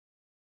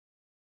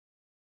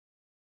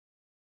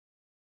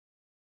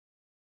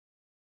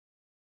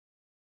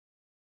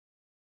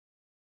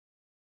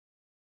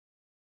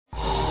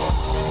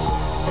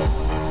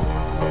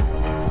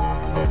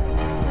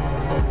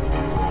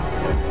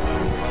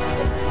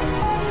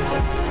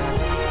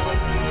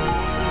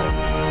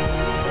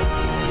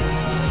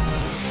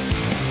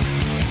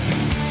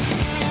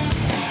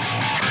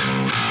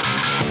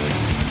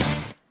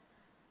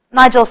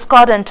Nigel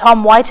Scott and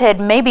Tom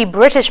Whitehead may be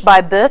British by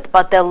birth,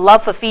 but their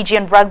love for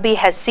Fijian rugby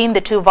has seen the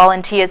two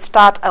volunteers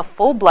start a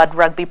full-blood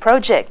rugby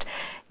project.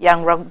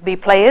 Young rugby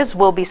players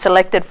will be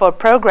selected for a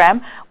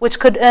program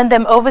which could earn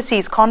them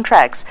overseas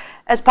contracts.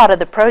 As part of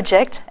the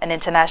project, an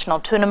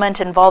international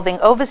tournament involving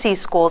overseas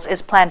schools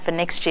is planned for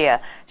next year.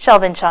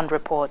 Shalvin Chand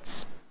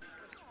reports.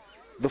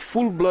 The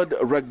full-blood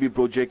rugby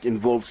project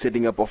involves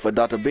setting up of a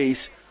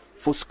database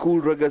for school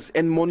ruggers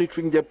and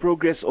monitoring their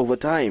progress over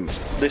time.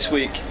 This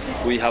week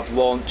we have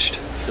launched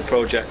the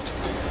project.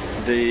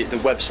 The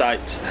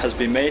website has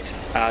been made.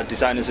 Our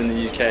designers in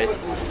the UK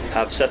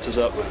have set us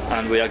up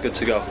and we are good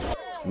to go.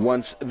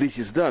 Once this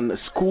is done,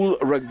 school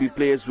rugby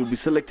players will be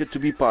selected to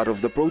be part of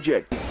the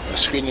project. A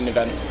screening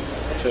event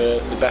for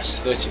the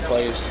best 30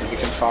 players that we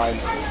can find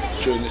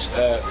during this,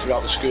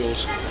 throughout the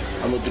schools,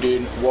 and we'll be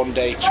doing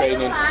one-day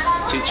training,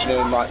 teaching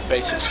them like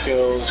basic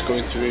skills,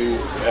 going through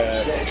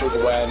drug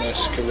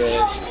awareness,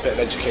 careers, a bit of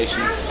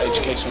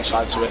educational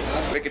side to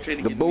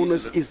it. The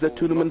bonus is the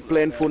tournament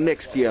plan for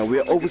next year,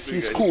 where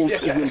overseas schools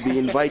will be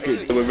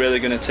invited. We're really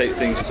going to take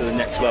things to the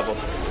next level.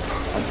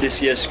 And this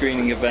year's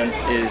screening event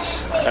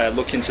is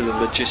look into the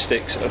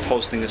logistics of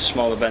hosting a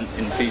small event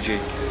in Fiji.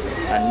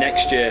 And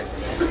next year,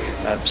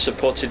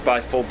 supported by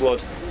Full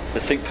Blood, the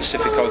Think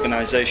Pacific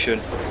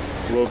organisation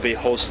will be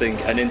hosting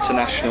an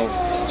international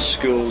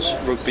schools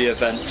rugby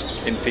event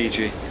in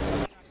Fiji.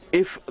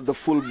 If the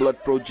Full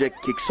Blood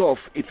project kicks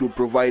off, it will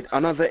provide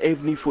another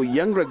avenue for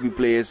young rugby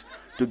players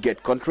to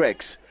get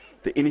contracts.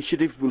 The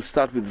initiative will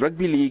start with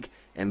Rugby League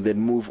and then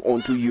move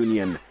on to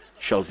Union.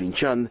 Shalvin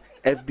Chand,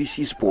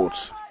 FBC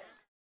Sports.